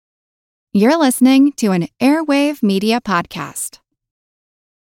You're listening to an Airwave Media Podcast.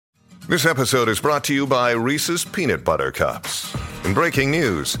 This episode is brought to you by Reese's Peanut Butter Cups. In breaking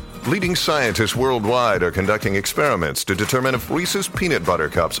news, leading scientists worldwide are conducting experiments to determine if Reese's Peanut Butter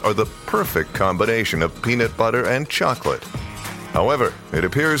Cups are the perfect combination of peanut butter and chocolate. However, it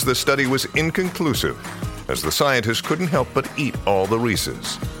appears the study was inconclusive, as the scientists couldn't help but eat all the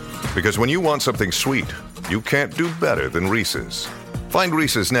Reese's. Because when you want something sweet, you can't do better than Reese's. Find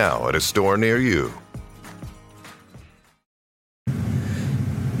Reese's now at a store near you.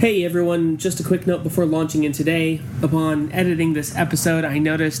 Hey everyone, just a quick note before launching in today. Upon editing this episode, I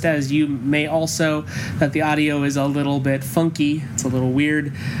noticed, as you may also, that the audio is a little bit funky. It's a little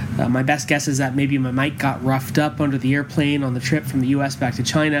weird. My best guess is that maybe my mic got roughed up under the airplane on the trip from the US back to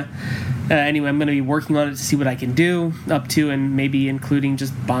China. Anyway, I'm going to be working on it to see what I can do, up to and maybe including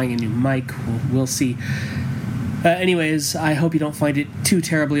just buying a new mic. We'll see. Anyways, I hope you don't find it too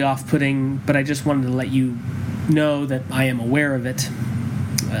terribly off-putting, but I just wanted to let you know that I am aware of it.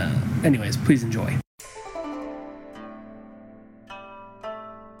 Anyways, please enjoy.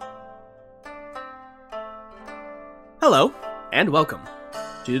 Hello, and welcome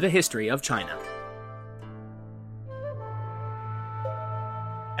to the History of China.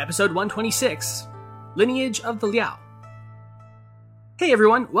 Episode 126, Lineage of the Liao. Hey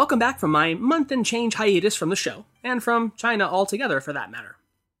everyone, welcome back from my month and change hiatus from the show, and from China altogether for that matter.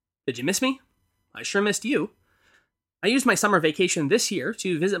 Did you miss me? I sure missed you. I used my summer vacation this year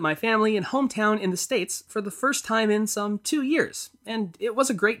to visit my family and hometown in the States for the first time in some 2 years, and it was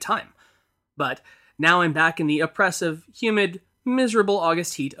a great time. But now I'm back in the oppressive, humid, miserable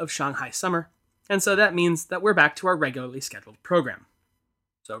August heat of Shanghai summer, and so that means that we're back to our regularly scheduled program.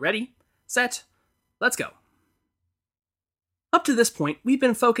 So ready, set, let's go. Up to this point, we've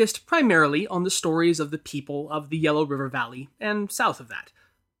been focused primarily on the stories of the people of the Yellow River Valley and south of that.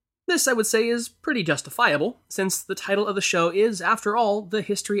 This, I would say, is pretty justifiable, since the title of the show is, after all, the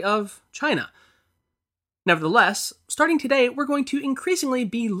history of China. Nevertheless, starting today, we're going to increasingly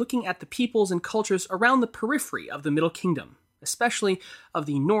be looking at the peoples and cultures around the periphery of the Middle Kingdom, especially of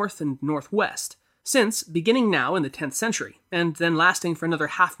the North and Northwest, since, beginning now in the 10th century, and then lasting for another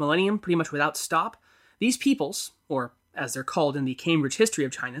half-millennium pretty much without stop, these peoples, or as they're called in the Cambridge history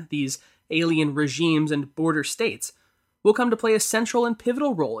of China, these alien regimes and border states, will come to play a central and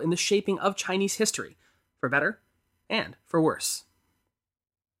pivotal role in the shaping of Chinese history, for better and for worse.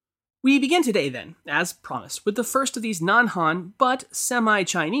 We begin today, then, as promised, with the first of these non-Han but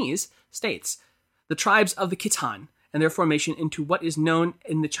semi-Chinese states, the tribes of the Khitan, and their formation into what is known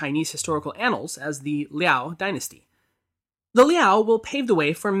in the Chinese historical annals as the Liao Dynasty. The Liao will pave the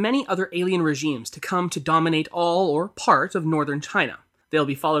way for many other alien regimes to come to dominate all or part of northern China. They'll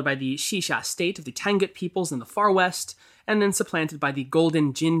be followed by the Xixia state of the Tangut peoples in the far west, and then supplanted by the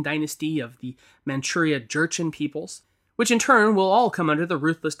Golden Jin dynasty of the Manchuria Jurchen peoples, which in turn will all come under the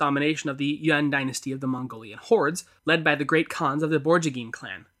ruthless domination of the Yuan dynasty of the Mongolian hordes, led by the great Khans of the Borjigin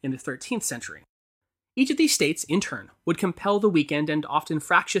clan in the 13th century. Each of these states, in turn, would compel the weakened and often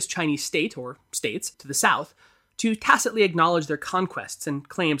fractious Chinese state, or states, to the south, to tacitly acknowledge their conquests and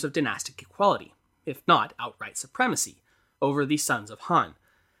claims of dynastic equality, if not outright supremacy, over the sons of Han,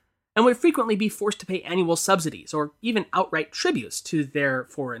 and would frequently be forced to pay annual subsidies or even outright tributes to their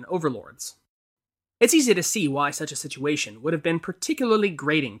foreign overlords. It's easy to see why such a situation would have been particularly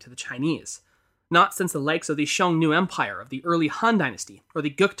grating to the Chinese, not since the likes of the Xiongnu Empire of the early Han dynasty or the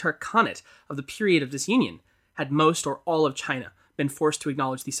Goktur Khanate of the period of disunion had most or all of China been forced to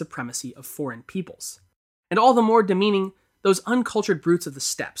acknowledge the supremacy of foreign peoples. And all the more demeaning those uncultured brutes of the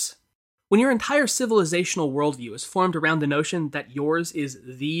steppes. When your entire civilizational worldview is formed around the notion that yours is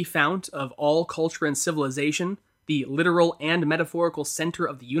the fount of all culture and civilization, the literal and metaphorical center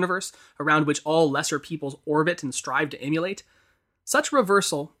of the universe around which all lesser peoples orbit and strive to emulate, such a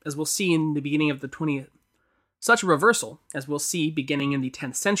reversal, as we'll see beginning in the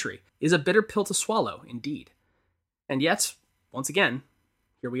 10th century, is a bitter pill to swallow, indeed. And yet, once again,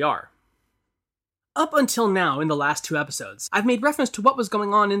 here we are. Up until now, in the last 2 episodes, I've made reference to what was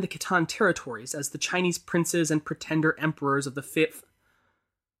going on in the Khitan territories as the Chinese princes and pretender emperors of the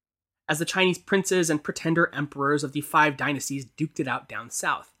 5 dynasties duked it out down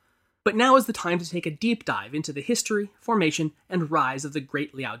south. But now is the time to take a deep dive into the history, formation, and rise of the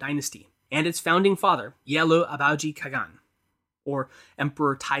great Liao Dynasty, and its founding father, Yellow Abaoji Kaghan, or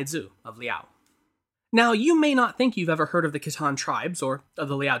Emperor Taizu of Liao. Now, you may not think you've ever heard of the Khitan tribes, or of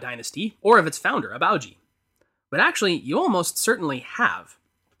the Liao Dynasty, or of its founder, Abaoji. But actually, you almost certainly have.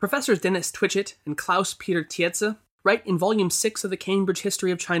 Professors Dennis Twitchett and Klaus Peter Tietze write in Volume 6 of the Cambridge History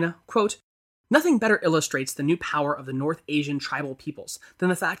of China, quote, Nothing better illustrates the new power of the North Asian tribal peoples than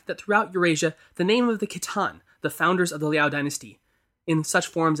the fact that throughout Eurasia, the name of the Khitan, the founders of the Liao Dynasty, in such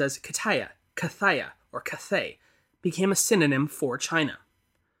forms as Khataya, Kathaya, or Cathay, became a synonym for China.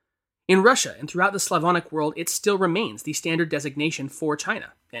 In Russia and throughout the Slavonic world, it still remains the standard designation for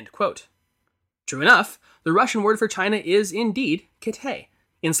China. End quote. True enough, the Russian word for China is indeed Kitay.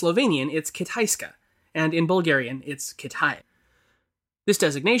 In Slovenian, it's Kitayska, and in Bulgarian, it's Kitai. This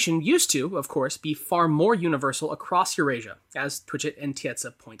designation used to, of course, be far more universal across Eurasia, as Twitchett and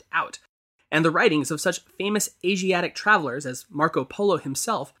Tietze point out, and the writings of such famous Asiatic travelers as Marco Polo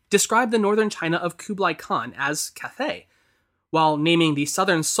himself describe the northern China of Kublai Khan as Cathay, while naming the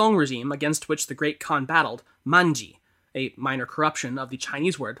southern Song regime against which the Great Khan battled Manji, a minor corruption of the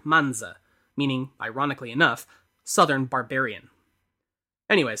Chinese word manza, meaning, ironically enough, southern barbarian.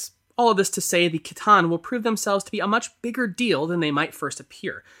 Anyways, all of this to say the Khitan will prove themselves to be a much bigger deal than they might first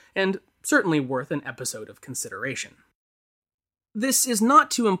appear, and certainly worth an episode of consideration. This is not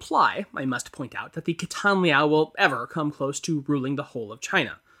to imply, I must point out, that the Khitan Liao will ever come close to ruling the whole of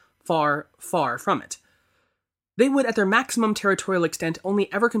China. Far, far from it. They would, at their maximum territorial extent,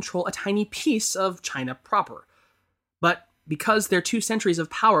 only ever control a tiny piece of China proper. But because their 2 centuries of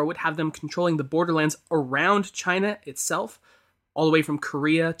power would have them controlling the borderlands around China itself, all the way from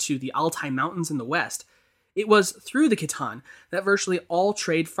Korea to the Altai Mountains in the west, it was through the Khitan that virtually all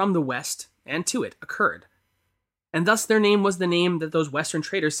trade from the west and to it occurred. And thus their name was the name that those western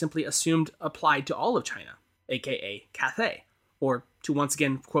traders simply assumed applied to all of China, aka Cathay, or to once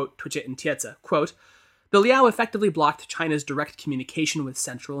again quote Twitchett and Tietze, quote, the Liao effectively blocked China's direct communication with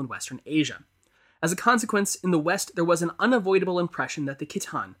Central and Western Asia. As a consequence, in the West there was an unavoidable impression that the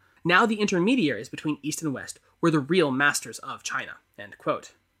Khitan, now the intermediaries between East and West, were the real masters of China, end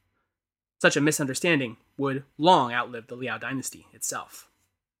quote. Such a misunderstanding would long outlive the Liao dynasty itself.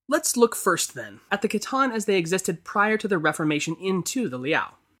 Let's look first, then, at the Khitan as they existed prior to the reformation into the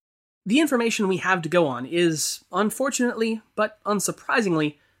Liao. The information we have to go on is, unfortunately, but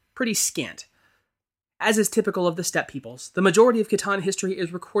unsurprisingly, pretty scant. As is typical of the steppe peoples, the majority of Khitan history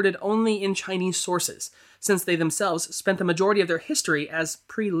is recorded only in Chinese sources, since they themselves spent the majority of their history as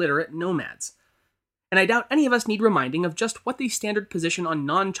pre-literate nomads. And I doubt any of us need reminding of just what the standard position on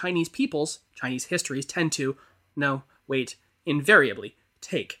non-Chinese peoples, Chinese histories, tend to, invariably,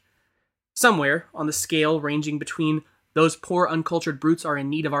 take. Somewhere on the scale ranging between those poor uncultured brutes are in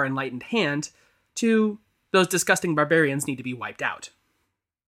need of our enlightened hand, to those disgusting barbarians need to be wiped out.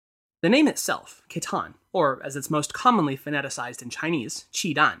 The name itself, Khitan, or as it's most commonly phoneticized in Chinese,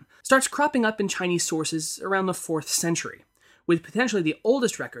 Khitan, starts cropping up in Chinese sources around the 4th century, with potentially the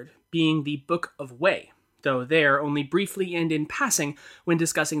oldest record being the Book of Wei, though there only briefly and in passing when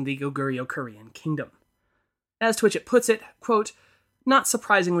discussing the Goguryeo-Korean kingdom. As Twitchett puts it, quote, not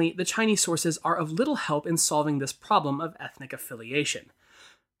surprisingly, the Chinese sources are of little help in solving this problem of ethnic affiliation.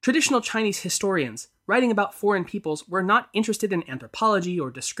 Traditional Chinese historians, writing about foreign peoples, were not interested in anthropology or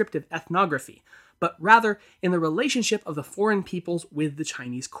descriptive ethnography, but rather in the relationship of the foreign peoples with the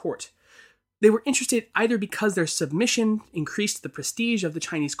Chinese court. They were interested either because their submission increased the prestige of the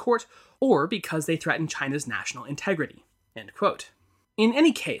Chinese court, or because they threatened China's national integrity. End quote. In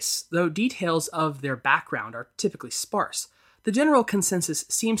any case, though details of their background are typically sparse, the general consensus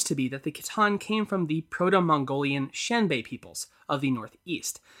seems to be that the Khitan came from the Proto-Mongolian Xianbei peoples of the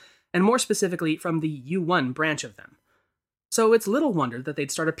northeast, and more specifically from the Yuan branch of them. So it's little wonder that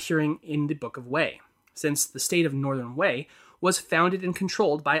they'd start appearing in the Book of Wei, since the state of Northern Wei was founded and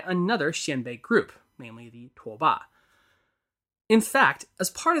controlled by another Xianbei group, namely the Tuoba. In fact,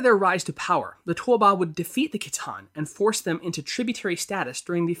 as part of their rise to power, the Tuoba would defeat the Khitan and force them into tributary status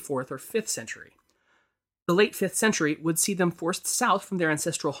during the 4th or 5th century. The late 5th century would see them forced south from their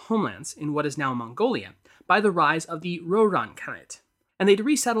ancestral homelands in what is now Mongolia by the rise of the Rouran Khanate, and they'd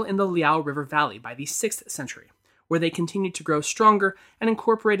resettle in the Liao River Valley by the 6th century, where they continued to grow stronger and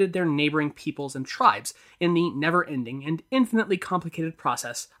incorporated their neighboring peoples and tribes in the never-ending and infinitely complicated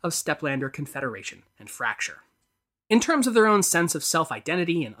process of Steppelander confederation and fracture. In terms of their own sense of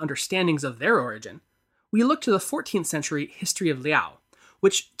self-identity and understandings of their origin, we look to the 14th century history of Liao,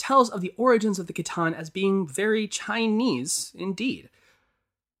 which tells of the origins of the Khitan as being very Chinese indeed.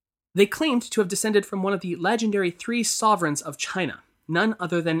 They claimed to have descended from one of the legendary 3 sovereigns of China, none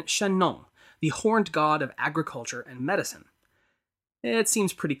other than Shennong, the horned god of agriculture and medicine. It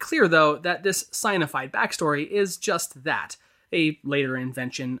seems pretty clear, though, that this Sinified backstory is just that, a later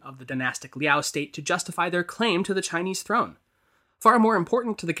invention of the dynastic Liao state to justify their claim to the Chinese throne. Far more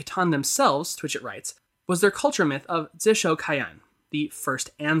important to the Khitan themselves, Twitchett writes, was their culture myth of Zisho Kaghan, the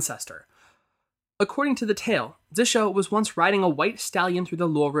first ancestor. According to the tale, Zisho was once riding a white stallion through the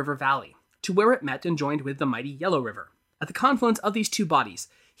Luo River Valley, to where it met and joined with the mighty Yellow River. At the confluence of these two bodies,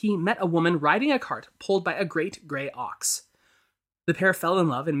 he met a woman riding a cart pulled by a great gray ox. The pair fell in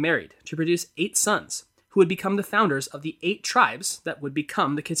love and married to produce 8 sons, who would become the founders of the 8 tribes that would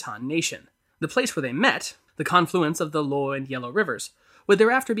become the Khitan nation. The place where they met, the confluence of the Luo and Yellow Rivers, would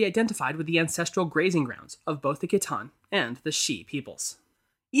thereafter be identified with the ancestral grazing grounds of both the Khitan and the Xi peoples.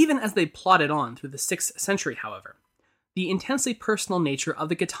 Even as they plodded on through the 6th century, however, the intensely personal nature of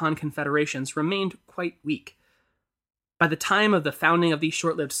the Khitan confederations remained quite weak. By the time of the founding of the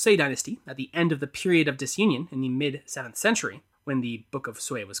short-lived Sui dynasty, at the end of the period of disunion in the mid-7th century, when the Book of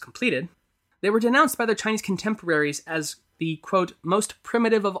Sui was completed, they were denounced by their Chinese contemporaries as the, quote, most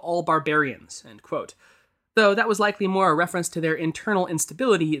primitive of all barbarians, end quote, though that was likely more a reference to their internal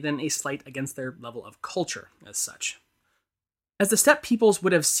instability than a slight against their level of culture as such. As the steppe peoples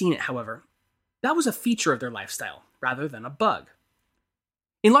would have seen it, however, that was a feature of their lifestyle, rather than a bug.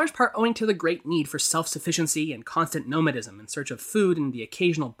 In large part owing to the great need for self-sufficiency and constant nomadism in search of food and the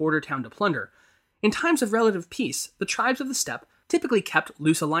occasional border town to plunder, in times of relative peace, the tribes of the steppe typically kept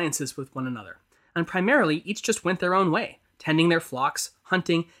loose alliances with one another, and primarily each just went their own way, tending their flocks,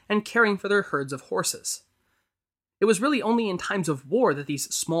 hunting, and caring for their herds of horses. It was really only in times of war that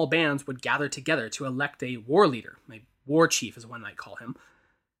these small bands would gather together to elect a war leader, a war chief as one might call him,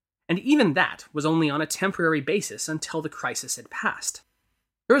 and even that was only on a temporary basis until the crisis had passed.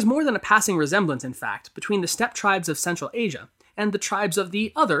 There was more than a passing resemblance, in fact, between the steppe tribes of Central Asia and the tribes of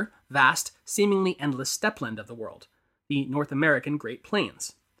the other vast, seemingly endless steppeland of the world, the North American Great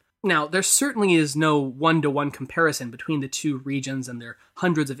Plains. Now, there certainly is no one-to-one comparison between the two regions and their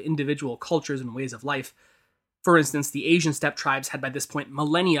hundreds of individual cultures and ways of life. For instance, the Asian steppe tribes had by this point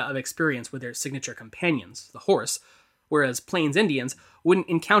millennia of experience with their signature companions, the horse, whereas Plains Indians wouldn't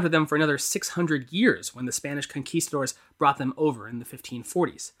encounter them for another 600 years when the Spanish conquistadors brought them over in the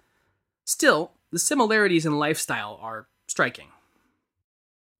 1540s. Still, the similarities in lifestyle are striking.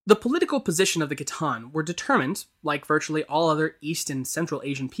 The political position of the Khitan were determined, like virtually all other East and Central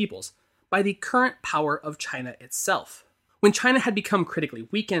Asian peoples, by the current power of China itself. When China had become critically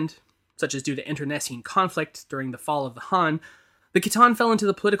weakened, such as due to internecine conflict during the fall of the Han, the Khitan fell into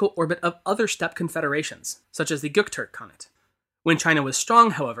the political orbit of other steppe confederations, such as the Gokturk Khanate. When China was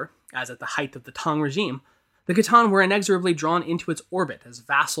strong, however, as at the height of the Tang regime, the Khitan were inexorably drawn into its orbit as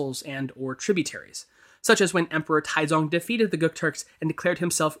vassals and or tributaries, such as when Emperor Taizong defeated the Gokturks and declared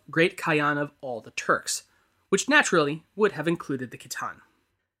himself Great Khagan of all the Turks, which naturally would have included the Khitan.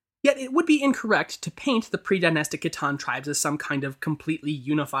 Yet it would be incorrect to paint the pre-dynastic Khitan tribes as some kind of completely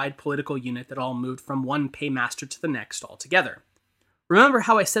unified political unit that all moved from one paymaster to the next altogether. Remember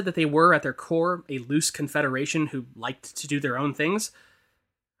how I said that they were, at their core, a loose confederation who liked to do their own things?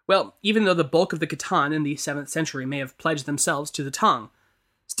 Well, even though the bulk of the Khitan in the 7th century may have pledged themselves to the Tang,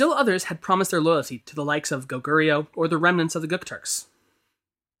 still others had promised their loyalty to the likes of Goguryeo or the remnants of the Gokturks.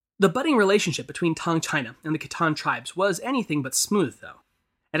 The budding relationship between Tang China and the Khitan tribes was anything but smooth, though.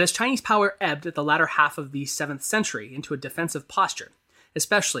 And as Chinese power ebbed at the latter half of the 7th century into a defensive posture,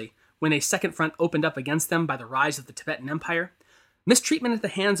 especially when a second front opened up against them by the rise of the Tibetan Empire, mistreatment at the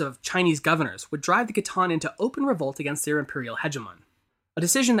hands of Chinese governors would drive the Khitan into open revolt against their imperial hegemon, a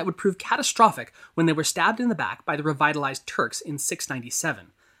decision that would prove catastrophic when they were stabbed in the back by the revitalized Turks in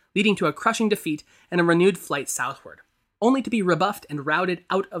 697, leading to a crushing defeat and a renewed flight southward, only to be rebuffed and routed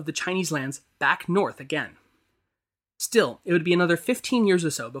out of the Chinese lands back north again. Still, it would be another 15 years or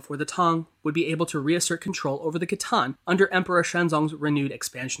so before the Tang would be able to reassert control over the Khitan under Emperor Shenzong's renewed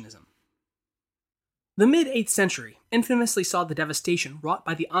expansionism. The mid-8th century infamously saw the devastation wrought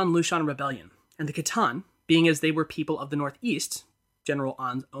by the An Lushan rebellion, and the Khitan, being as they were people of the northeast, General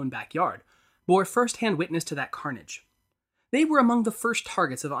An's own backyard, bore first-hand witness to that carnage. They were among the first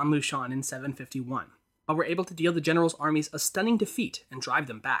targets of An Lushan in 751, but were able to deal the general's armies a stunning defeat and drive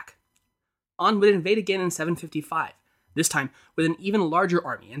them back. An would invade again in 755, this time with an even larger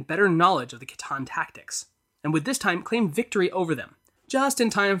army and better knowledge of the Khitan tactics, and would this time claim victory over them, just in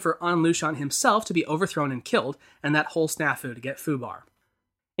time for An Lushan himself to be overthrown and killed, and that whole snafu to get foobar.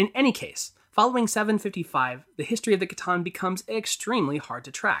 In any case, following 755, the history of the Khitan becomes extremely hard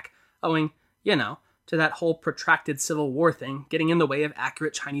to track, owing, to that whole protracted civil war thing getting in the way of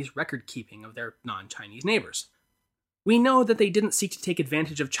accurate Chinese record-keeping of their non-Chinese neighbors. We know that they didn't seek to take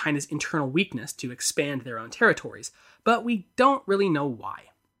advantage of China's internal weakness to expand their own territories, but we don't really know why.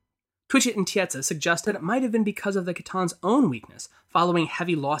 Twitchett and Tietze suggest that it might have been because of the Khitan's own weakness following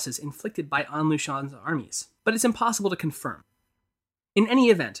heavy losses inflicted by An Lushan's armies, but it's impossible to confirm. In any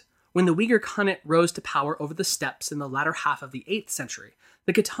event, when the Uyghur Khanate rose to power over the steppes in the latter half of the 8th century,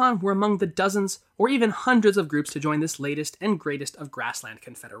 the Khitan were among the dozens or even hundreds of groups to join this latest and greatest of grassland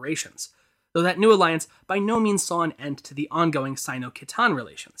confederations, though that new alliance by no means saw an end to the ongoing Sino-Khitan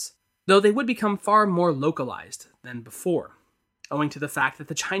relations, though they would become far more localized than before, owing to the fact that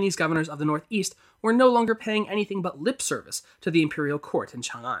the Chinese governors of the northeast were no longer paying anything but lip service to the imperial court in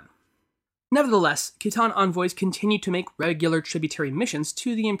Chang'an. Nevertheless, Khitan envoys continued to make regular tributary missions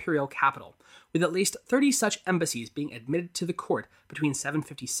to the imperial capital, with at least 30 such embassies being admitted to the court between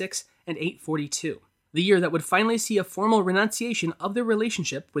 756 and 842, the year that would finally see a formal renunciation of their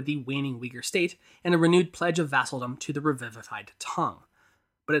relationship with the waning Uyghur state and a renewed pledge of vassaldom to the revivified Tang.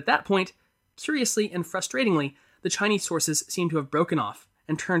 But at that point, curiously and frustratingly, the Chinese sources seem to have broken off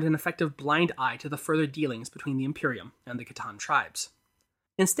and turned an effective blind eye to the further dealings between the Imperium and the Khitan tribes.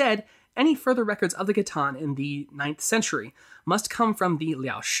 Instead, any further records of the Khitan in the 9th century must come from the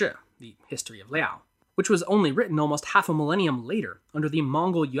Liao Shi, the history of Liao, which was only written almost half a millennium later under the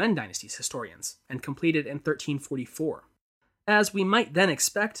Mongol Yuan dynasty's historians, and completed in 1344. As we might then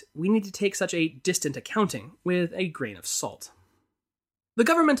expect, we need to take such a distant accounting with a grain of salt. The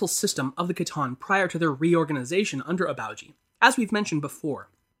governmental system of the Khitan prior to their reorganization under Abaoji, as we've mentioned before,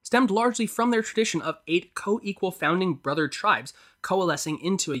 stemmed largely from their tradition of 8 co-equal founding brother tribes coalescing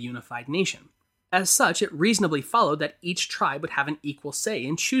into a unified nation. As such, it reasonably followed that each tribe would have an equal say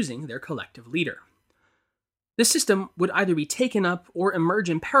in choosing their collective leader. This system would either be taken up or emerge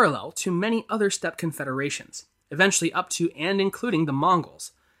in parallel to many other steppe confederations, eventually up to and including the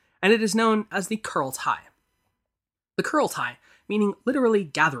Mongols, and it is known as the Kurultai. The Kurultai, meaning literally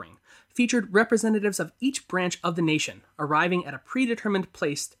gathering, featured representatives of each branch of the nation arriving at a predetermined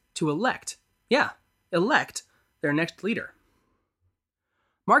place to elect their next leader.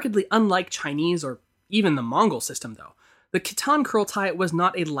 Markedly unlike Chinese or even the Mongol system, though, the Khitan Kurultai was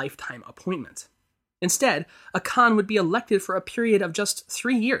not a lifetime appointment. Instead, a Khan would be elected for a period of just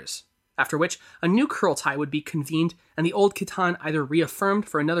 3 years, after which a new Kurultai would be convened and the old Khitan either reaffirmed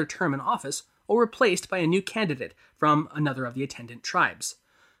for another term in office or replaced by a new candidate from another of the attendant tribes.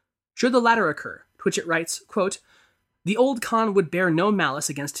 Should the latter occur, Twitchett writes, quote, "The old Khan would bear no malice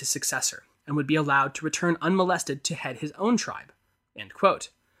against his successor, and would be allowed to return unmolested to head his own tribe." End quote.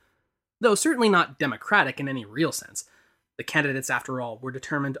 Though certainly not democratic in any real sense. The candidates, after all, were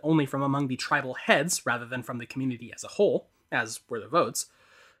determined only from among the tribal heads rather than from the community as a whole, as were the votes.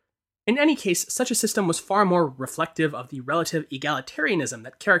 In any case, such a system was far more reflective of the relative egalitarianism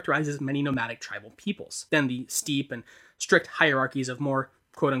that characterizes many nomadic tribal peoples than the steep and strict hierarchies of more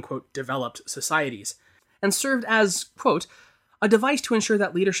quote-unquote developed societies, and served as, quote, "a device to ensure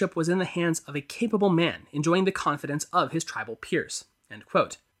that leadership was in the hands of a capable man enjoying the confidence of his tribal peers," end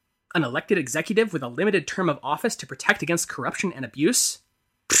quote. An elected executive with a limited term of office to protect against corruption and abuse?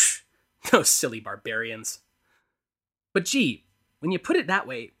 Pfft, those silly barbarians. But gee, when you put it that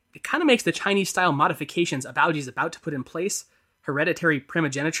way, it kind of makes the Chinese-style modifications Abaoji's about to put in place, hereditary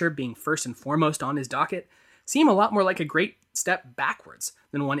primogeniture being first and foremost on his docket, seem a lot more like a great step backwards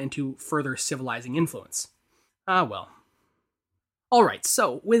than one into further civilizing influence. Ah well. Alright,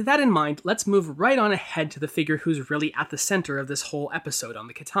 so with that in mind, let's move right on ahead to the figure who's really at the center of this whole episode on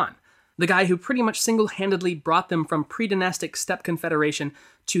the Khitan. The guy who pretty much single-handedly brought them from pre-dynastic steppe confederation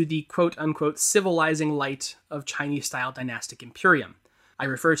to the quote-unquote civilizing light of Chinese-style dynastic imperium. I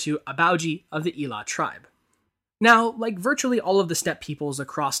refer to Abaoji of the Ila tribe. Now, like virtually all of the steppe peoples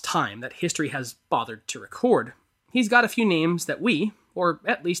across time that history has bothered to record, he's got a few names that we, or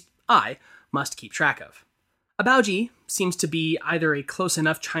at least I, must keep track of. Abaoji seems to be either a close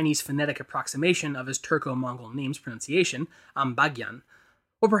enough Chinese phonetic approximation of his Turco-Mongol name's pronunciation, Ambagyan,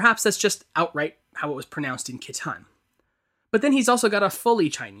 or perhaps that's just outright how it was pronounced in Khitan. But then he's also got a fully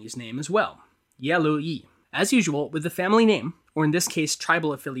Chinese name as well, Yelu Yi, as usual with the family name, or in this case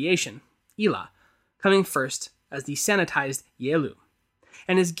tribal affiliation, Ila, coming first as the sanitized Yelu,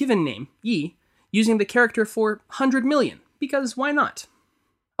 and his given name, Yi, using the character for 100 million, because why not?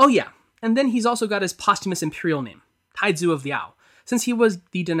 Oh yeah, and then he's also got his posthumous imperial name, Taizu of Liao, since he was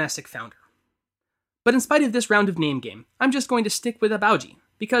the dynastic founder. But in spite of this round of name game, I'm just going to stick with Abaoji,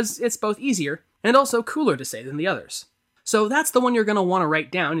 because it's both easier and also cooler to say than the others. So that's the one you're going to want to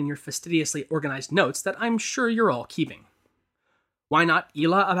write down in your fastidiously organized notes that I'm sure you're all keeping. Why not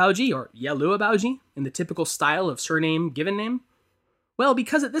Ila Abaoji or Yelu Abaoji in the typical style of surname given name? Well,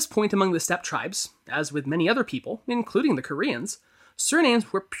 because at this point among the steppe tribes, as with many other people, including the Koreans,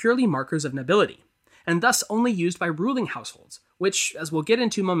 surnames were purely markers of nobility, and thus only used by ruling households, which, as we'll get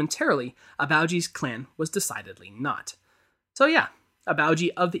into momentarily, Abaoji's clan was decidedly not. So yeah,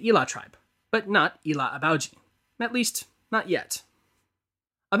 Abaoji of the Ila tribe, but not Ila Abaoji. At least, not yet.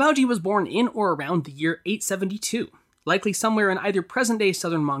 Abaoji was born in or around the year 872, likely somewhere in either present-day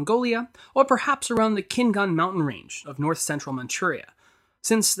southern Mongolia, or perhaps around the Khitan mountain range of north-central Manchuria,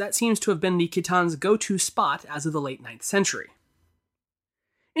 since that seems to have been the Khitan's go-to spot as of the late 9th century.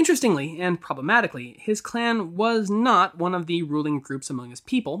 Interestingly, and problematically, his clan was not one of the ruling groups among his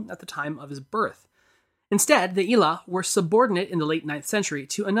people at the time of his birth. Instead, the Ila were subordinate in the late 9th century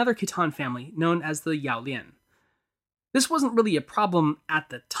to another Khitan family known as the Yaolian. This wasn't really a problem at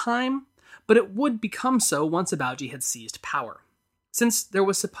the time, but it would become so once Abaoji had seized power, since there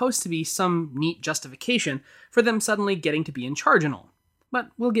was supposed to be some neat justification for them suddenly getting to be in charge and all. But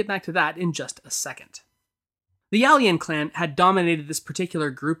we'll get back to that in just a second. The Yaolian clan had dominated this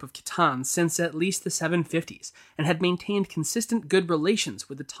particular group of Khitan since at least the 750s, and had maintained consistent good relations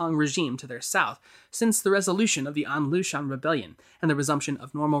with the Tang regime to their south since the resolution of the An Lushan rebellion and the resumption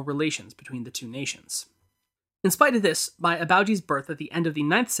of normal relations between the two nations. In spite of this, by Abaoji's birth at the end of the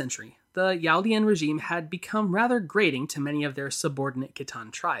 9th century, the Yaolian regime had become rather grating to many of their subordinate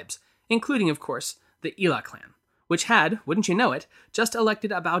Khitan tribes, including, of course, the Ila clan, which had, wouldn't you know it, just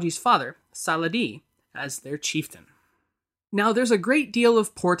elected Abaoji's father, Saladi, as their chieftain. Now, there's a great deal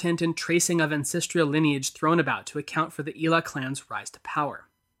of portent and tracing of ancestral lineage thrown about to account for the Ila clan's rise to power.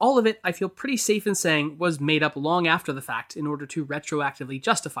 All of it, I feel pretty safe in saying, was made up long after the fact in order to retroactively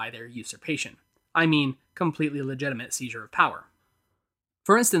justify their usurpation. I mean, completely legitimate seizure of power.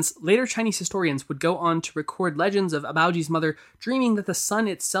 For instance, later Chinese historians would go on to record legends of Abaoji's mother dreaming that the sun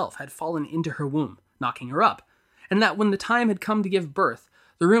itself had fallen into her womb, knocking her up, and that when the time had come to give birth,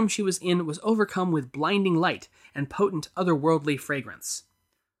 the room she was in was overcome with blinding light and potent otherworldly fragrance.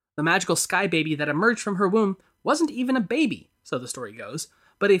 The magical sky baby that emerged from her womb wasn't even a baby, so the story goes,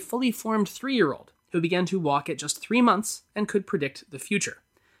 but a fully formed 3-year-old who began to walk at just 3 months and could predict the future.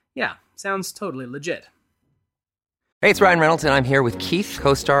 Yeah, sounds totally legit. Hey, it's Ryan Reynolds, and I'm here with Keith,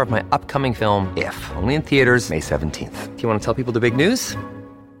 co-star of my upcoming film, If, only in theaters May 17th. Do you want to tell people the big news?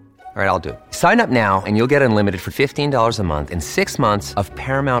 All right, I'll do it. Sign up now and you'll get unlimited for $15 a month and 6 months of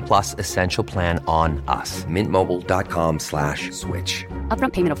Paramount Plus Essential Plan on us. MintMobile.com/switch.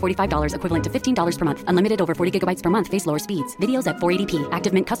 Upfront payment of $45 equivalent to $15 per month. Unlimited over 40 gigabytes per month. Face lower speeds. Videos at 480p.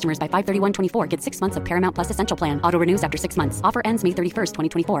 Active Mint customers by 531.24 get 6 months of Paramount Plus Essential Plan. Auto renews after 6 months. Offer ends May 31st,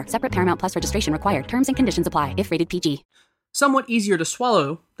 2024. Separate Paramount Plus registration required. Terms and conditions apply if rated PG. Somewhat easier to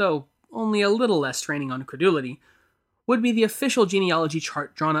swallow, though only a little less straining on credulity, would be the official genealogy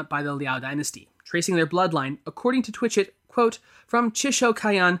chart drawn up by the Liao Dynasty, tracing their bloodline, according to Twitchit, quote, from Chisho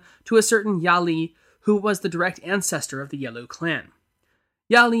Kaghan to a certain Yali, who was the direct ancestor of the Yellow clan.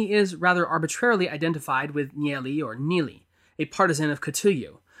 Yali is rather arbitrarily identified with Nieli or Nili, a partisan of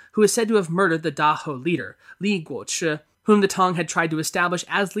Katuyu, who is said to have murdered the Daho leader, Li Guochi, whom the Tang had tried to establish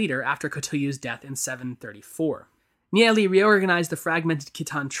as leader after Katuyu's death in 734. Nieli reorganized the fragmented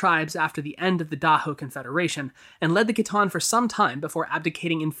Khitan tribes after the end of the Daho Confederation and led the Khitan for some time before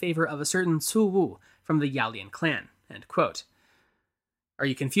abdicating in favor of a certain Su Wu from the Yaolian clan. End quote. Are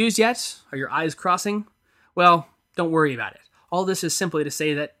you confused yet? Are your eyes crossing? Well, don't worry about it. All this is simply to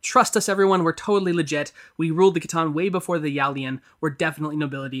say that, trust us everyone, we're totally legit. We ruled the Khitan way before the Yaolian. We're definitely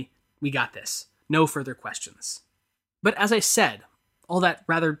nobility. We got this. No further questions. But as I said, all that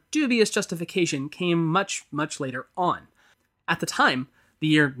rather dubious justification came much, much later on. At the time, the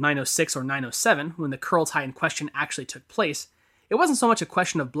year 906 or 907, when the Kurultai in question actually took place, it wasn't so much a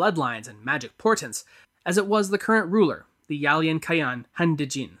question of bloodlines and magic portents, as it was the current ruler, the Yaolian Kaghan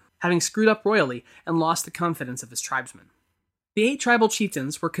Handijin, having screwed up royally and lost the confidence of his tribesmen. The 8 tribal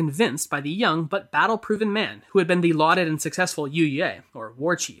chieftains were convinced by the young but battle-proven man who had been the lauded and successful Yu Yue, or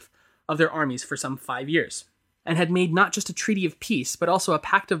war chief, of their armies for some 5 years, and had made not just a treaty of peace, but also a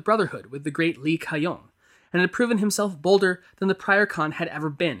pact of brotherhood with the great Li Kayong, and had proven himself bolder than the prior Khan had ever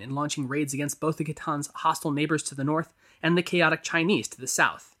been in launching raids against both the Khitan's hostile neighbors to the north and the chaotic Chinese to the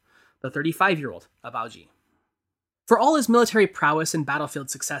south, the 35-year-old Abaoji. For all his military prowess and battlefield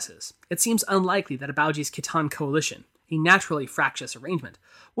successes, it seems unlikely that Abaoji's Khitan coalition, a naturally fractious arrangement,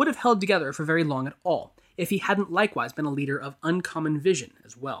 would have held together for very long at all, if he hadn't likewise been a leader of uncommon vision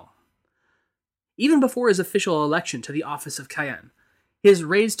as well. Even before his official election to the office of Kaghan, his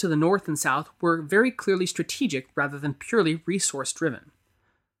raids to the north and south were very clearly strategic rather than purely resource-driven.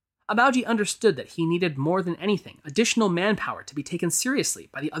 Abaoji understood that he needed more than anything additional manpower to be taken seriously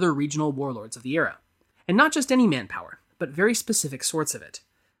by the other regional warlords of the era. And not just any manpower, but very specific sorts of it.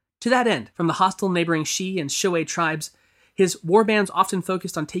 To that end, from the hostile neighboring Shi and Shui tribes, his warbands often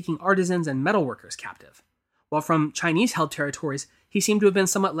focused on taking artisans and metalworkers captive, while from Chinese-held territories, he seemed to have been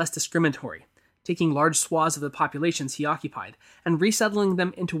somewhat less discriminatory, taking large swaths of the populations he occupied and resettling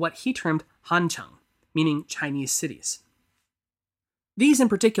them into what he termed Hanchang, meaning Chinese cities. These in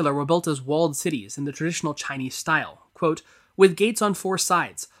particular were built as walled cities in the traditional Chinese style, quote, with gates on 4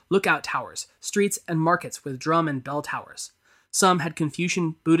 sides, lookout towers, streets and markets with drum and bell towers, Some had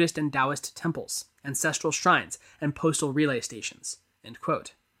Confucian, Buddhist, and Taoist temples, ancestral shrines, and postal relay stations." End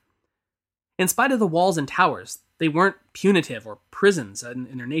quote. In spite of the walls and towers, they weren't punitive or prisons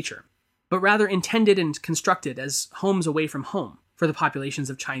in their nature, but rather intended and constructed as homes away from home for the populations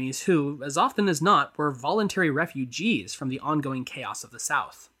of Chinese who, as often as not, were voluntary refugees from the ongoing chaos of the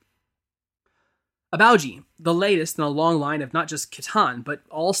South. Abaoji, the latest in a long line of not just Khitan, but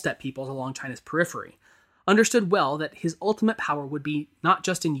all steppe peoples along China's periphery, understood well that his ultimate power would be not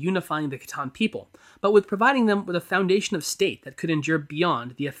just in unifying the Khitan people, but with providing them with a foundation of state that could endure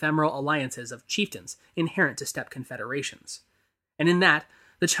beyond the ephemeral alliances of chieftains inherent to steppe confederations. And in that,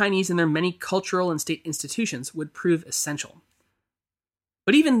 the Chinese and their many cultural and state institutions would prove essential.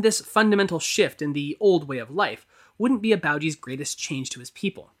 But even this fundamental shift in the old way of life wouldn't be Abaoji's greatest change to his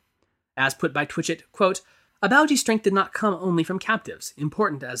people. As put by Twitchett, quote, "Abaoji's strength did not come only from captives,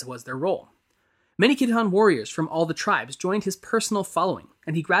 important as was their role. Many Khitan warriors from all the tribes joined his personal following,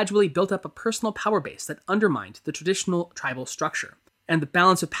 and he gradually built up a personal power base that undermined the traditional tribal structure and the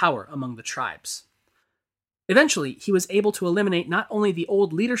balance of power among the tribes. Eventually, he was able to eliminate not only the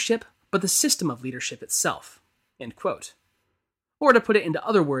old leadership, but the system of leadership itself." End quote. Or to put it into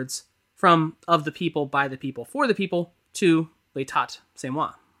other words, from of the people, by the people, for the people, to l'état, c'est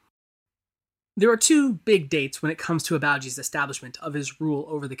moi. There are two big dates when it comes to Abaoji's establishment of his rule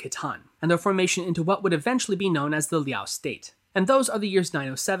over the Khitan, and their formation into what would eventually be known as the Liao state, and those are the years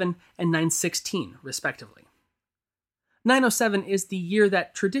 907 and 916, respectively. 907 is the year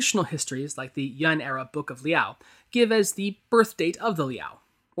that traditional histories, like the Yuan-era Book of Liao, give as the birth date of the Liao,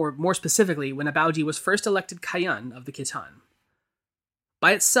 or more specifically, when Abaoji was first elected Kaghan of the Khitan.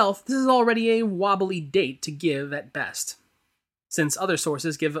 By itself, this is already a wobbly date to give at best, since other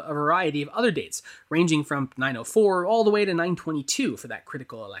sources give a variety of other dates, ranging from 904 all the way to 922 for that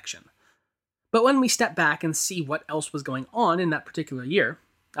critical election. But when we step back and see what else was going on in that particular year,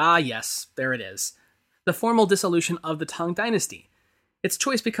 yes, there it is. The formal dissolution of the Tang Dynasty. Its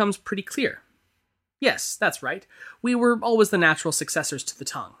choice becomes pretty clear. Yes, that's right. We were always the natural successors to the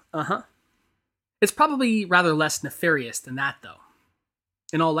Tang. It's probably rather less nefarious than that, though.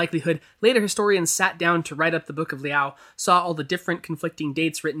 In all likelihood, later historians sat down to write up the Book of Liao, saw all the different conflicting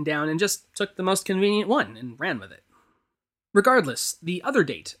dates written down, and just took the most convenient one and ran with it. Regardless, the other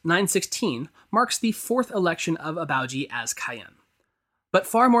date, 916, marks the fourth election of Abaoji as Kaghan. But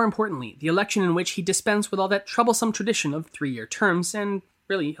far more importantly, the election in which he dispensed with all that troublesome tradition of 3-year terms, and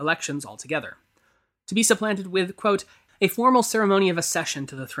really elections altogether. To be supplanted with, quote, "a formal ceremony of accession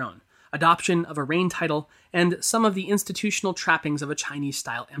to the throne, adoption of a reign title, and some of the institutional trappings of a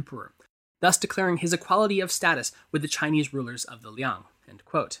Chinese-style emperor, thus declaring his equality of status with the Chinese rulers of the Liang." End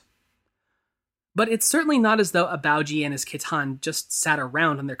quote. But it's certainly not as though Abaoji and his Khitan just sat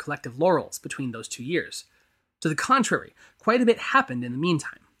around on their collective laurels between those 2 years. To the contrary, quite a bit happened in the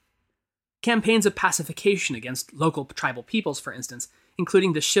meantime. Campaigns of pacification against local tribal peoples, for instance,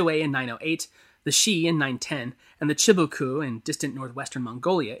 including the Shui in 908, the Shi in 910, and the Chibuku in distant northwestern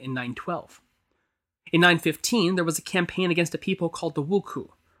Mongolia in 912. In 915, there was a campaign against a people called the Wuku,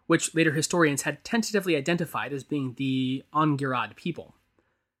 which later historians had tentatively identified as being the Ongirad people.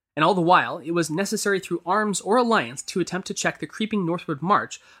 And all the while, it was necessary through arms or alliance to attempt to check the creeping northward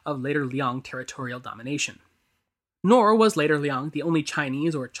march of later Liang territorial domination. Nor was later Liang the only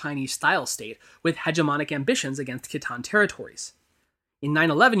Chinese or Chinese-style state with hegemonic ambitions against Khitan territories. In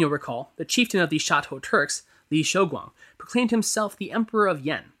 911, you'll recall, the chieftain of the Chateau Turks, Li Shouguang, proclaimed himself the Emperor of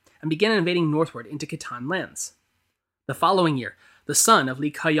Yen and began invading northward into Khitan lands. The following year, the son of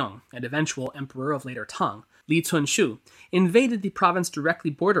Li Kayong and eventual emperor of later Tang, Li Cunshu, invaded the province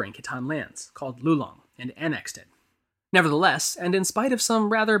directly bordering Khitan lands, called Lulong, and annexed it. Nevertheless, and in spite of some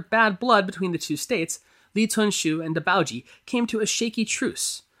rather bad blood between the two states, Li Cunshu and Abaoji came to a shaky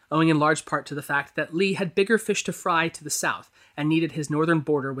truce, owing in large part to the fact that Li had bigger fish to fry to the south and needed his northern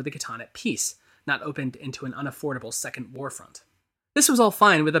border with the Khitan at peace, not opened into an unaffordable second war front. This was all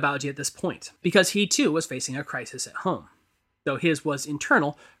fine with Abaoji at this point, because he too was facing a crisis at home, though his was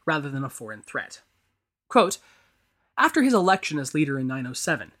internal rather than a foreign threat. Quote, "After his election as leader in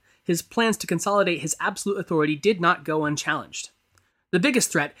 907, his plans to consolidate his absolute authority did not go unchallenged. The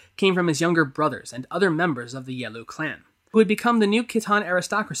biggest threat came from his younger brothers and other members of the Yelu clan, who had become the new Khitan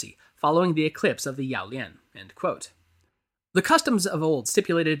aristocracy following the eclipse of the Yao Lian." End quote. The customs of old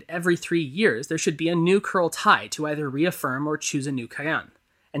stipulated every 3 years there should be a new Kurultai to either reaffirm or choose a new Kaghan.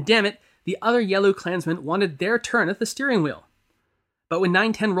 And damn it, the other Yelu clansmen wanted their turn at the steering wheel. But when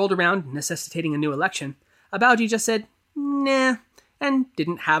 910 rolled around, necessitating a new election, Abaoji just said, nah, and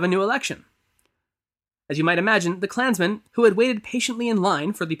didn't have a new election. As you might imagine, the clansmen, who had waited patiently in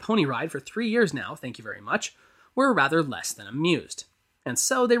line for the pony ride for 3 years now, thank you very much, were rather less than amused. And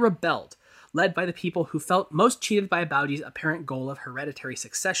so they rebelled, led by the people who felt most cheated by Abaoji's apparent goal of hereditary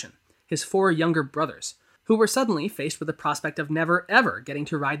succession, his 4 younger brothers, who were suddenly faced with the prospect of never ever getting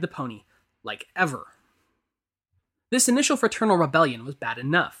to ride the pony, like ever. This initial fraternal rebellion was bad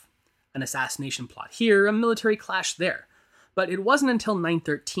enough. An assassination plot here, a military clash there. But it wasn't until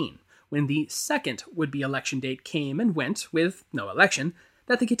 913, when the second would-be election date came and went, with no election,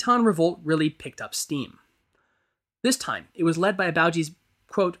 that the Khitan revolt really picked up steam. This time, it was led by Abaoji's,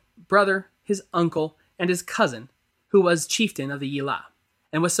 quote, brother, his uncle, and his cousin, who was chieftain of the Yila,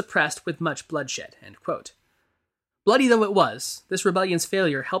 and was suppressed with much bloodshed, end quote. Bloody though it was, this rebellion's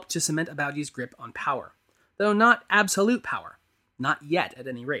failure helped to cement Abaoji's grip on power, though not absolute power, not yet at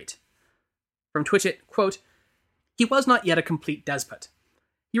any rate. From Twitchett, quote, he was not yet a complete despot.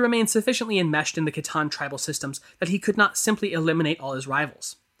 He remained sufficiently enmeshed in the Khitan tribal systems that he could not simply eliminate all his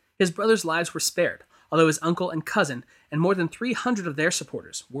rivals. His brothers' lives were spared, although his uncle and cousin and more than 300 of their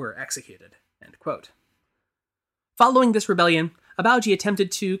supporters were executed, end quote. Following this rebellion, Abaoji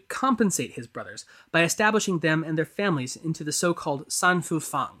attempted to compensate his brothers by establishing them and their families into the so-called Sanfu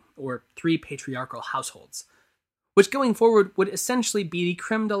Fang, or 3 patriarchal households, which going forward would essentially be the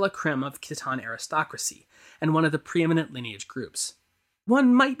creme de la creme of Khitan aristocracy, and one of the preeminent lineage groups.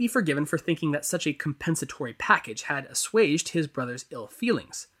 One might be forgiven for thinking that such a compensatory package had assuaged his brother's ill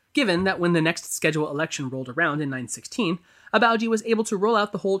feelings, given that when the next scheduled election rolled around in 916, Abaoji was able to roll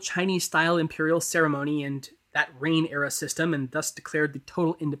out the whole Chinese-style imperial ceremony and that reign-era system, and thus declared the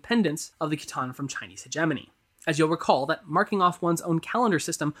total independence of the Khitan from Chinese hegemony. As you'll recall, that marking off one's own calendar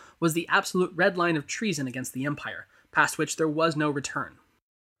system was the absolute red line of treason against the empire, past which there was no return.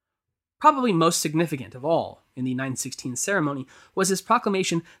 Probably most significant of all in the 916 ceremony was his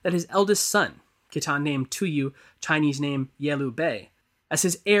proclamation that his eldest son, Khitan name Tuyu, Chinese name Yelu Bei, as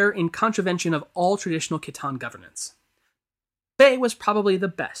his heir in contravention of all traditional Khitan governance. Bei was probably the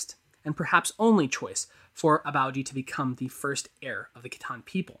best, and perhaps only choice for Abaoji to become the first heir of the Khitan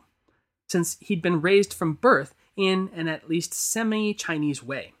people, since he'd been raised from birth in an at least semi-Chinese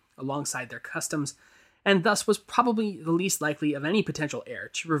way, alongside their customs, and thus was probably the least likely of any potential heir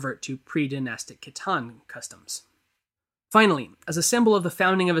to revert to pre-dynastic Khitan customs. Finally, as a symbol of the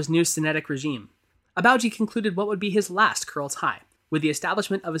founding of his new Sinitic regime, Abaoji concluded what would be his last Kurultai High, with the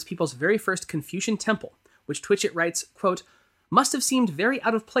establishment of his people's very first Confucian temple, which Twitchett writes, quote, must have seemed very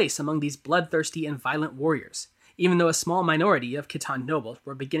out of place among these bloodthirsty and violent warriors, even though a small minority of Khitan nobles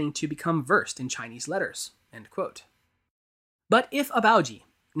were beginning to become versed in Chinese letters, end quote. But if Abaoji,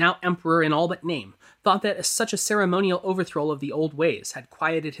 now emperor in all but name, thought that such a ceremonial overthrow of the old ways had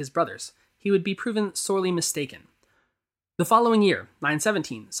quieted his brothers, he would be proven sorely mistaken. The following year,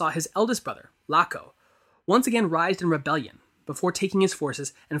 917, saw his eldest brother, Lako, once again rise in rebellion, before taking his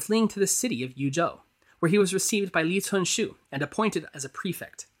forces and fleeing to the city of Yuzhou, where he was received by Li Cunshu and appointed as a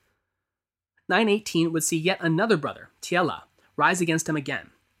prefect. 918 would see yet another brother, Tiela, rise against him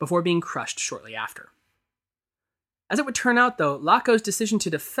again, before being crushed shortly after. As it would turn out, though, Lako's decision to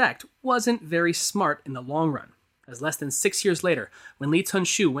defect wasn't very smart in the long run, as less than 6 years later, when Li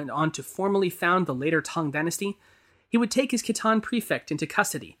Cunshu went on to formally found the later Tang Dynasty, he would take his Khitan prefect into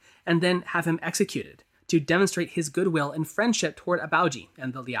custody and then have him executed, to demonstrate his goodwill and friendship toward Abaoji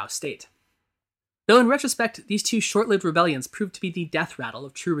and the Liao state. Though in retrospect, these 2 short-lived rebellions proved to be the death rattle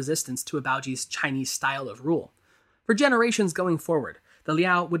of true resistance to Abaoji's Chinese style of rule. For generations going forward, the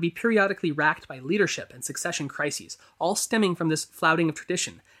Liao would be periodically racked by leadership and succession crises, all stemming from this flouting of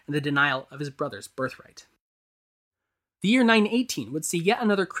tradition and the denial of his brother's birthright. The year 918 would see yet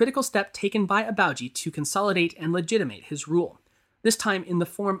another critical step taken by Abaoji to consolidate and legitimate his rule, this time in the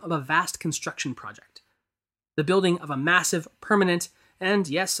form of a vast construction project. The building of a massive, permanent, and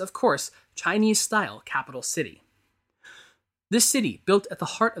yes, of course, Chinese-style capital city. This city, built at the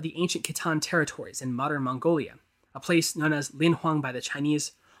heart of the ancient Khitan territories in modern Mongolia, a place known as Linhuang by the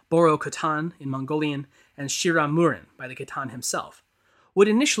Chinese, Boro Khitan in Mongolian, and Shira Murin by the Khitan himself, would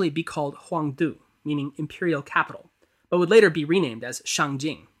initially be called Huangdu, meaning imperial capital, but would later be renamed as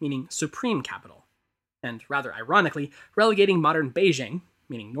Shangjing, meaning supreme capital, and rather ironically, relegating modern Beijing,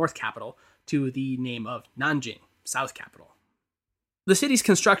 meaning north capital, to the name of Nanjing, south capital. The city's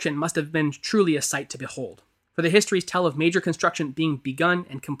construction must have been truly a sight to behold, for the histories tell of major construction being begun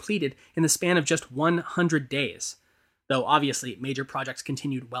and completed in the span of just 100 days, though obviously major projects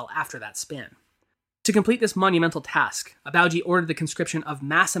continued well after that span. To complete this monumental task, Abaoji ordered the conscription of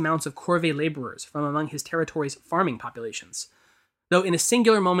mass amounts of corvée laborers from among his territory's farming populations, though in a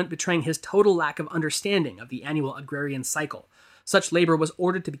singular moment betraying his total lack of understanding of the annual agrarian cycle. Such labor was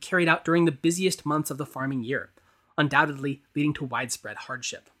ordered to be carried out during the busiest months of the farming year, undoubtedly leading to widespread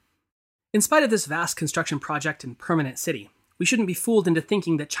hardship. In spite of this vast construction project and permanent city, we shouldn't be fooled into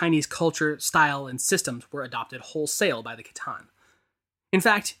thinking that Chinese culture, style, and systems were adopted wholesale by the Khitan. In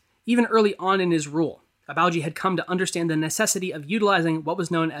fact, even early on in his rule, Abaoji had come to understand the necessity of utilizing what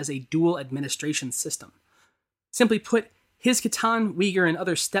was known as a dual administration system. Simply put, his Khitan, Uyghur, and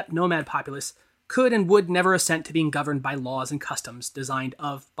other steppe nomad populace could and would never assent to being governed by laws and customs designed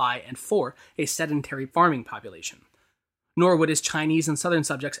of, by, and for a sedentary farming population. Nor would his Chinese and southern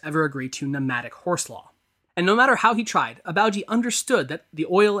subjects ever agree to nomadic horse law. And no matter how he tried, Abaoji understood that the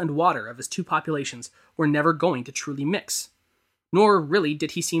oil and water of his two populations were never going to truly mix. Nor really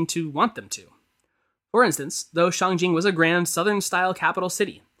did he seem to want them to. For instance, though Shangjing was a grand southern-style capital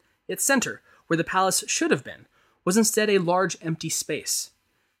city, its center, where the palace should have been, was instead a large empty space.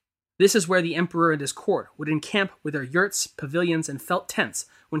 This is where the emperor and his court would encamp with their yurts, pavilions, and felt tents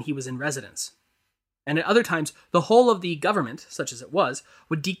when he was in residence. And at other times, the whole of the government, such as it was,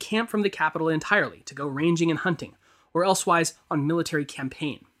 would decamp from the capital entirely to go ranging and hunting, or elsewise on military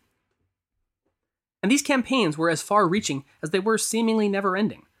campaign. And these campaigns were as far-reaching as they were seemingly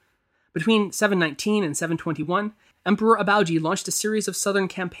never-ending. Between 719 and 721, Emperor Abaoji launched a series of southern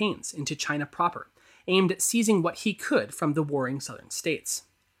campaigns into China proper, aimed at seizing what he could from the warring southern states.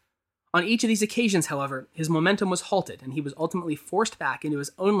 On each of these occasions, however, his momentum was halted, and he was ultimately forced back into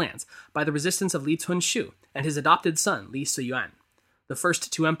his own lands by the resistance of Li Cunshu and his adopted son, Li Siyuan, the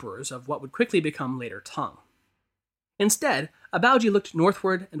first two emperors of what would quickly become later Tang. Instead, Abaoji looked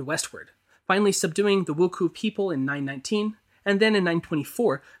northward and westward, finally subduing the Wuku people in 919, and then in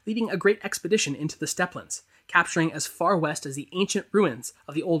 924, leading a great expedition into the steppelands, capturing as far west as the ancient ruins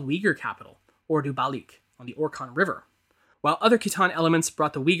of the old Uyghur capital, Ordu Balik, on the Orkhon River, while other Khitan elements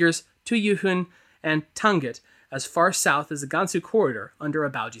brought the Uyghurs to Yuhun and Tangut as far south as the Gansu corridor under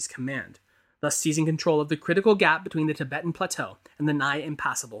Abaoji's command, thus seizing control of the critical gap between the Tibetan Plateau and the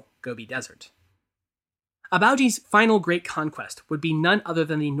nigh-impassable Gobi Desert. Abaoji's final great conquest would be none other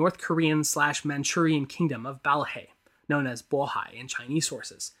than the North Korean/Manchurian kingdom of Balhae, known as Bohai in Chinese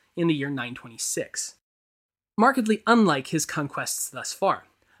sources, in the year 926. Markedly unlike his conquests thus far,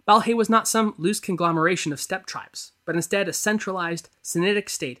 Balhae was not some loose conglomeration of steppe tribes, but instead a centralized, Sinitic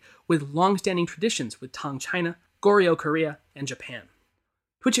state with long-standing traditions with Tang China, Goryeo Korea, and Japan.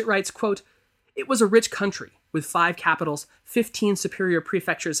 Twitchett writes, quote, "It was a rich country, with 5 capitals, 15 superior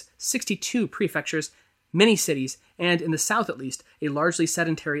prefectures, 62 prefectures, many cities, and, in the south at least, a largely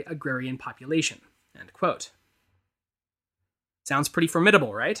sedentary agrarian population." End quote. Sounds pretty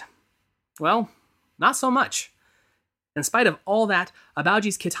formidable, right? Well, not so much. In spite of all that,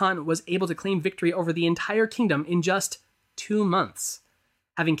 Abaoji's Khitan was able to claim victory over the entire kingdom in just 2 months,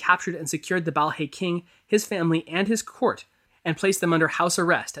 having captured and secured the Balhae king, his family, and his court, and placed them under house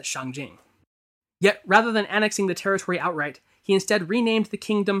arrest at Shangjing. Yet, rather than annexing the territory outright, he instead renamed the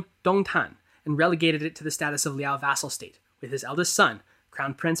kingdom Dongtan and relegated it to the status of Liao vassal state, with his eldest son,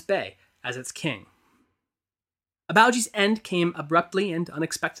 Crown Prince Bei, as its king. Abaoji's end came abruptly and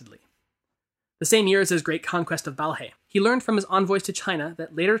unexpectedly. The same year as his great conquest of Balhae, he learned from his envoys to China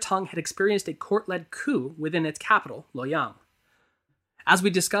that later Tang had experienced a court-led coup within its capital, Luoyang. As we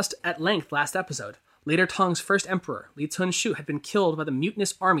discussed at length last episode, later Tang's first emperor, Li Cunshu, had been killed by the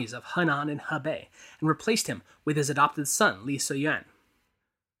mutinous armies of Henan and Hebei and replaced him with his adopted son, Li Siyuan.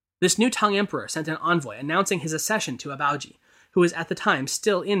 This new Tang emperor sent an envoy announcing his accession to Abaoji, who was at the time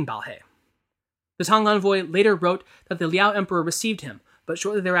still in Balhae. The Tang envoy later wrote that the Liao emperor received him, but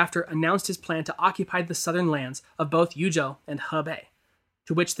shortly thereafter announced his plan to occupy the southern lands of both Yuzhou and Hebei,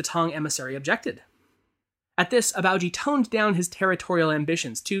 to which the Tang emissary objected. At this, Abaoji toned down his territorial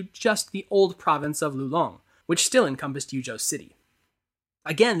ambitions to just the old province of Lulong, which still encompassed Yuzhou city.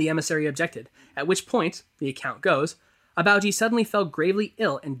 Again, the emissary objected, at which point, the account goes, Abaoji suddenly fell gravely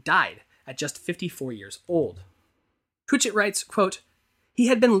ill and died at just 54 years old. Twitchett writes, quote, "He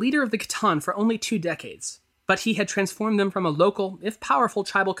had been leader of the Khitan for only 2 decades, but he had transformed them from a local, if powerful,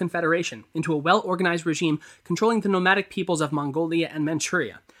 tribal confederation into a well-organized regime controlling the nomadic peoples of Mongolia and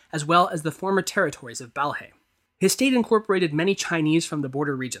Manchuria, as well as the former territories of Balhae. His state incorporated many Chinese from the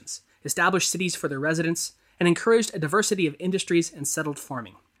border regions, established cities for their residents, and encouraged a diversity of industries and settled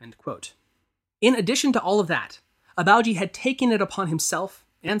farming." End quote. In addition to all of that, Abaoji had taken it upon himself,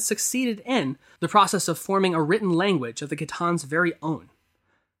 and succeeded in, the process of forming a written language of the Khitan's very own.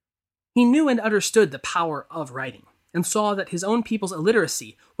 He knew and understood the power of writing, and saw that his own people's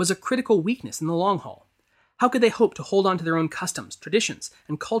illiteracy was a critical weakness in the long haul. How could they hope to hold on to their own customs, traditions,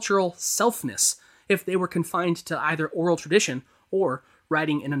 and cultural selfness if they were confined to either oral tradition or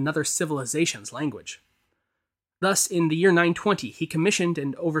writing in another civilization's language? Thus, in the year 920, he commissioned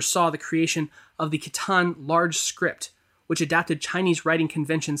and oversaw the creation of the Khitan large script, which adapted Chinese writing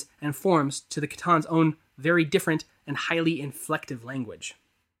conventions and forms to the Khitan's own very different and highly inflective language.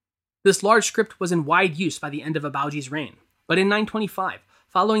 This large script was in wide use by the end of Abaoji's reign, but in 925,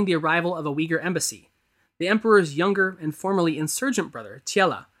 following the arrival of a Uyghur embassy, the emperor's younger and formerly insurgent brother,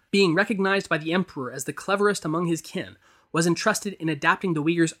 Tiela, being recognized by the emperor as the cleverest among his kin, was entrusted in adapting the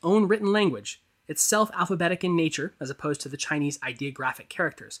Uyghurs' own written language, itself alphabetic in nature as opposed to the Chinese ideographic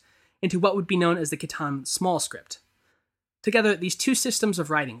characters, into what would be known as the Khitan small script. Together, these two systems of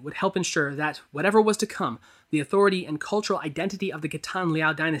writing would help ensure that, whatever was to come, the authority and cultural identity of the Khitan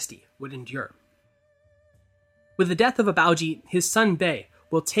Liao Dynasty would endure. With the death of Abaoji, his son Bei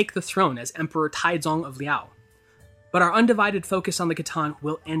will take the throne as Emperor Taizong of Liao. But our undivided focus on the Khitan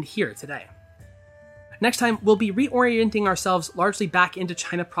will end here today. Next time, we'll be reorienting ourselves largely back into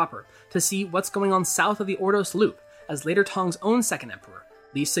China proper to see what's going on south of the Ordos Loop as later Tong's own second emperor,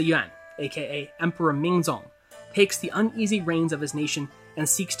 Li Siyuan, aka Emperor Mingzong, takes the uneasy reins of his nation and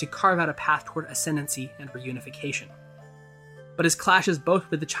seeks to carve out a path toward ascendancy and reunification. But his clashes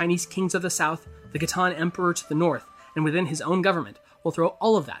both with the Chinese kings of the south, the Khitan emperor to the north, and within his own government will throw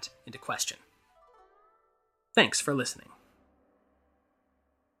all of that into question. Thanks for listening.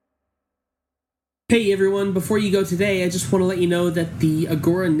 Hey everyone, before you go today, I just want to let you know that the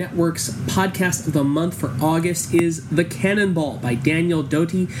Agora Network's podcast of the month for August is The Cannonball by Daniel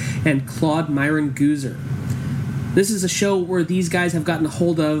Doty and Claude Myron Guzer. This is a show where these guys have gotten a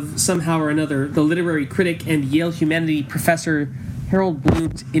hold of, somehow or another, the literary critic and Yale Humanities professor Harold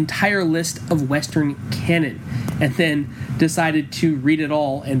Bloom's entire list of Western canon, and then decided to read it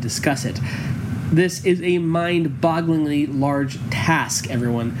all and discuss it. This is a mind-bogglingly large task,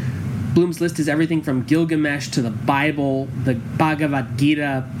 everyone. Bloom's list is everything from Gilgamesh to the Bible, the Bhagavad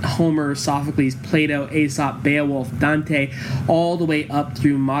Gita, Homer, Sophocles, Plato, Aesop, Beowulf, Dante, all the way up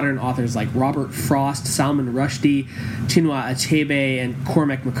through modern authors like Robert Frost, Salman Rushdie, Chinua Achebe, and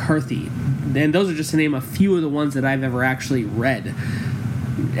Cormac McCarthy. And those are just to name a few of the ones that I've ever actually read.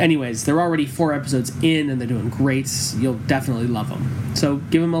 Anyways, they're already 4 episodes in, and they're doing great. You'll definitely love them. So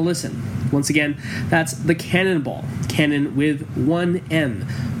give them a listen. Once again, that's The Cannonball, canon with one N,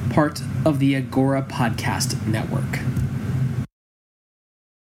 part of the Agora Podcast Network.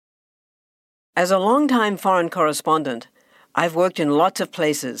 As a longtime foreign correspondent, I've worked in lots of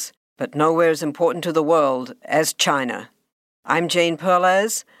places, but nowhere as important to the world as China. I'm Jane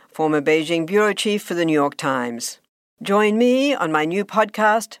Perlez, former Beijing bureau chief for the New York Times. Join me on my new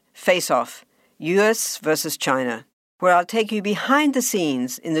podcast, Face Off, U.S. versus China, where I'll take you behind the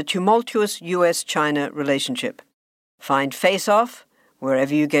scenes in the tumultuous U.S.-China relationship. Find Face Off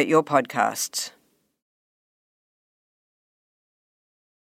wherever you get your podcasts.